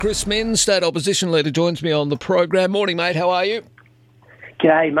Chris Minns, State Opposition Leader, joins me on the program. Morning, mate. How are you?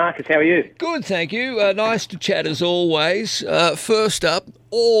 G'day, Marcus. How are you? Good, thank you. Nice to chat as always. First up,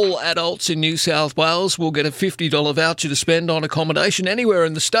 all adults in New South Wales will get a $50 voucher to spend on accommodation anywhere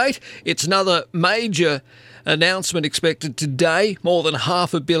in the state. It's another major announcement expected today. More than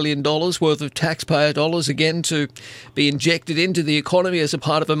 $500 million worth of taxpayer dollars again to be injected into the economy as a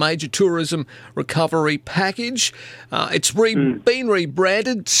part of a major tourism recovery package. It's been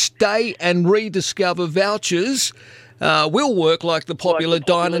rebranded Stay and Rediscover vouchers. Will work like the popular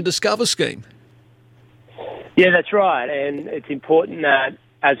Dine and Discover scheme. Yeah, that's right. And it's important that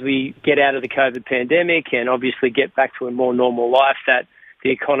as we get out of the COVID pandemic and obviously get back to a more normal life, that the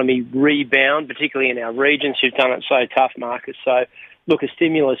economy rebound, particularly in our regions who've done it so tough, Marcus. So, look, a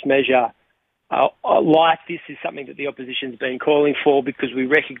stimulus measure like this is something that the opposition's been calling for because we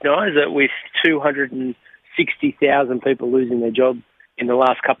recognise that with 260,000 people losing their job in the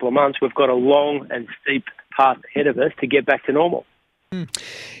last couple of months, we've got a long and steep path ahead of us to get back to normal.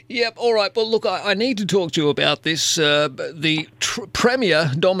 Yep, all right. Well, look, I need to talk to you about this. The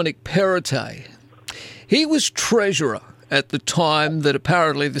Premier, Dominic Perrottet, he was Treasurer at the time that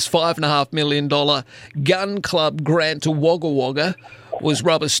apparently this $5.5 million gun club grant to Wagga Wagga was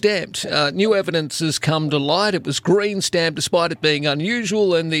rubber stamped. New evidence has come to light. It was green stamped despite it being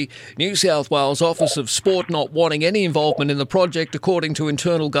unusual, and the New South Wales Office of Sport not wanting any involvement in the project, according to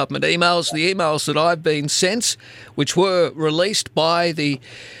internal government emails. The emails that I've been sent, which were released by the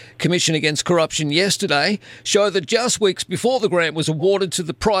Commission Against Corruption yesterday, show that just weeks before the grant was awarded to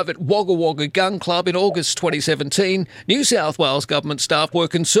the private Wagga Wagga Gun Club in August 2017, New South Wales government staff were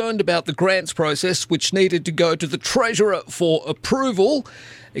concerned about the grants process, which needed to go to the Treasurer for approval.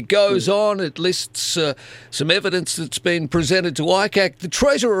 It goes on, it lists some evidence that's been presented to ICAC. The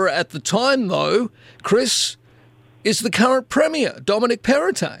Treasurer at the time, though, Chris, is the current Premier, Dominic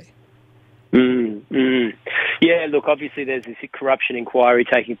Perrottet. Yeah, look, obviously there's this corruption inquiry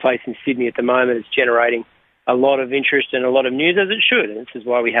taking place in Sydney at the moment. It's generating a lot of interest and a lot of news, as it should. And this is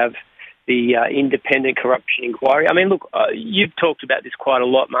why we have the independent corruption inquiry. I mean, look, you've talked about this quite a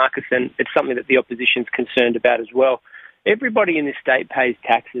lot, Marcus, and it's something that the opposition's concerned about as well. Everybody in this state pays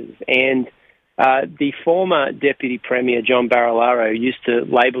taxes, and the former Deputy Premier, John Barilaro, used to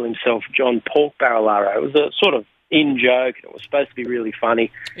label himself John Pork Barilaro. It was a sort of in-joke. It was supposed to be really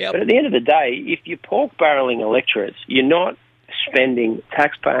funny. Yep. But at the end of the day, if you're pork barrelling electorates, you're not spending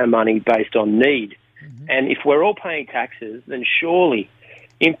taxpayer money based on need. Mm-hmm. And if we're all paying taxes, then surely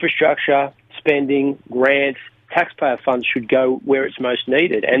infrastructure, spending, grants, taxpayer funds should go where it's most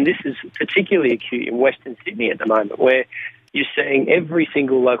needed. And this is particularly acute in Western Sydney at the moment, where you're seeing every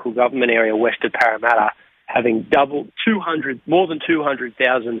single local government area west of Parramatta having more than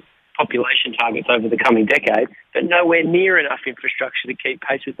 200,000 population targets over the coming decade, but nowhere near enough infrastructure to keep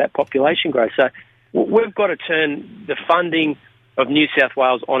pace with that population growth. So we've got to turn the funding of New South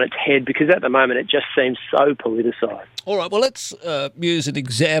Wales on its head, because at the moment it just seems so politicised. All right, well, let's use an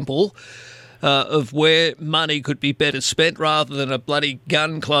example of where money could be better spent rather than a bloody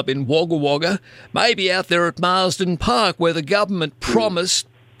gun club in Wagga Wagga. Maybe out there at Marsden Park, where the government promised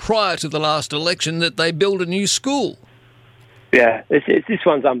prior to the last election that they build a new school. Yeah, this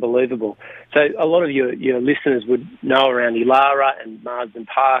one's unbelievable. So a lot of your listeners would know around Ilara and Marsden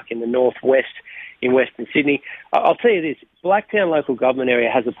Park in the northwest in Western Sydney. I'll tell you this, Blacktown local government area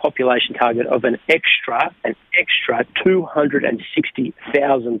has a population target of an extra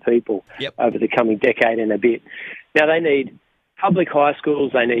 260,000 people over the coming decade and a bit. Now, they need public high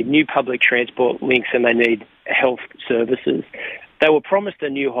schools, they need new public transport links, and they need health services. They were promised a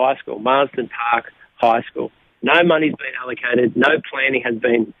new high school, Marsden Park High School. No money's been allocated, no planning has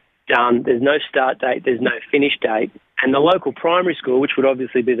been done, there's no start date, there's no finish date, and the local primary school, which would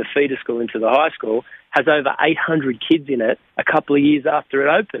obviously be the feeder school into the high school, has over 800 kids in it a couple of years after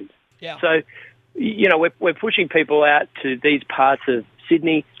it opened. Yeah. So, you know, we're pushing people out to these parts of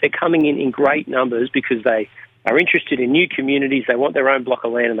Sydney. They're coming in great numbers because they are interested in new communities, they want their own block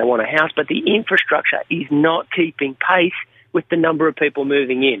of land and they want a house, but the infrastructure is not keeping pace with the number of people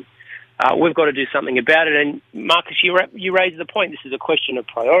moving in. We've got to do something about it. And Marcus, you raised the point. This is a question of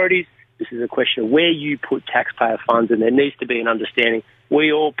priorities. This is a question of where you put taxpayer funds, and there needs to be an understanding.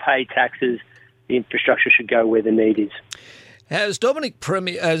 We all pay taxes. The infrastructure should go where the need is. Has Dominic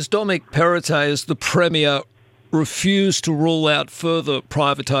Perrottet, as the Premier, refused to rule out further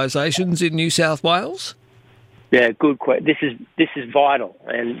privatisations in New South Wales? Yeah, good question. This is vital.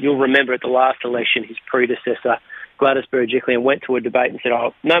 And you'll remember at the last election, his predecessor, Gladys Berejiklian, went to a debate and said,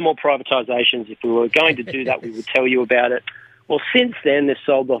 no more privatisations. If we were going to do that, we would tell you about it. Well, since then, they've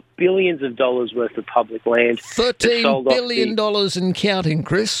sold off billions of dollars worth of public land. $13 billion and counting,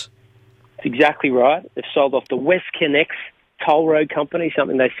 Chris. That's exactly right. They've sold off the WestConnex toll road company,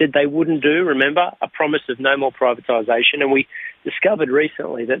 something they said they wouldn't do, remember, a promise of no more privatisation. And we discovered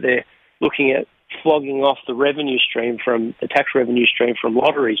recently that they're looking at flogging off the tax revenue stream from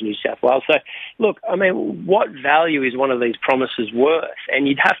lotteries in New South Wales. So, look, I mean, what value is one of these promises worth? And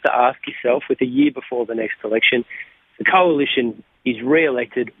you'd have to ask yourself, with a year before the next election, the coalition is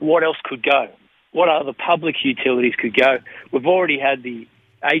re-elected, what else could go? What other public utilities could go? We've already had the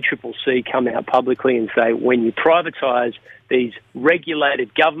ACCC come out publicly and say, when you privatise these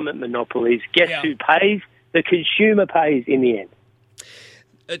regulated government monopolies, guess who pays? The consumer pays in the end.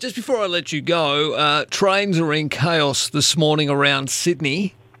 Just before I let you go, trains are in chaos this morning around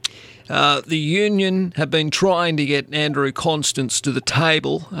Sydney. The union have been trying to get Andrew Constance to the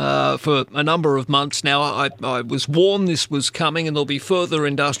table for a number of months now. I was warned this was coming and there'll be further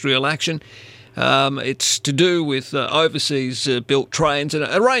industrial action. It's to do with overseas built trains and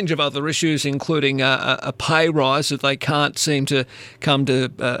a range of other issues, including a pay rise that they can't seem to come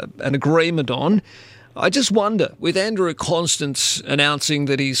to an agreement on. I just wonder, with Andrew Constance announcing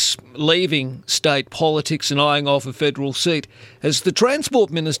that he's leaving state politics and eyeing off a federal seat, has the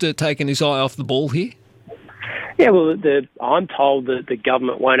Transport Minister taken his eye off the ball here? Yeah, well, I'm told that the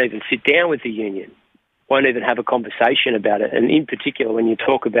government won't even sit down with the union, won't even have a conversation about it. And in particular, when you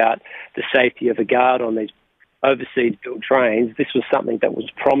talk about the safety of a guard on these overseas built trains, this was something that was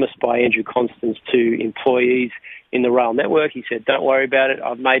promised by Andrew Constance to employees in the rail network. He said, don't worry about it,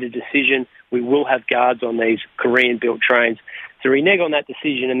 I've made a decision, we will have guards on these Korean-built trains. To renege on that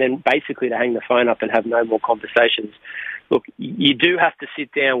decision and then basically to hang the phone up and have no more conversations. Look, you do have to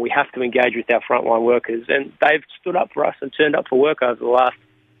sit down, we have to engage with our frontline workers, and they've stood up for us and turned up for work over the last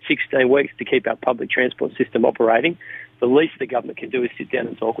 16 weeks to keep our public transport system operating. The least the government can do is sit down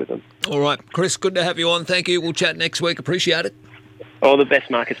and talk with them. All right, Chris, good to have you on. Thank you. We'll chat next week. Appreciate it. All the best,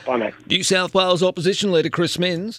 Marcus. Bye, mate. New South Wales Opposition Leader Chris Minns.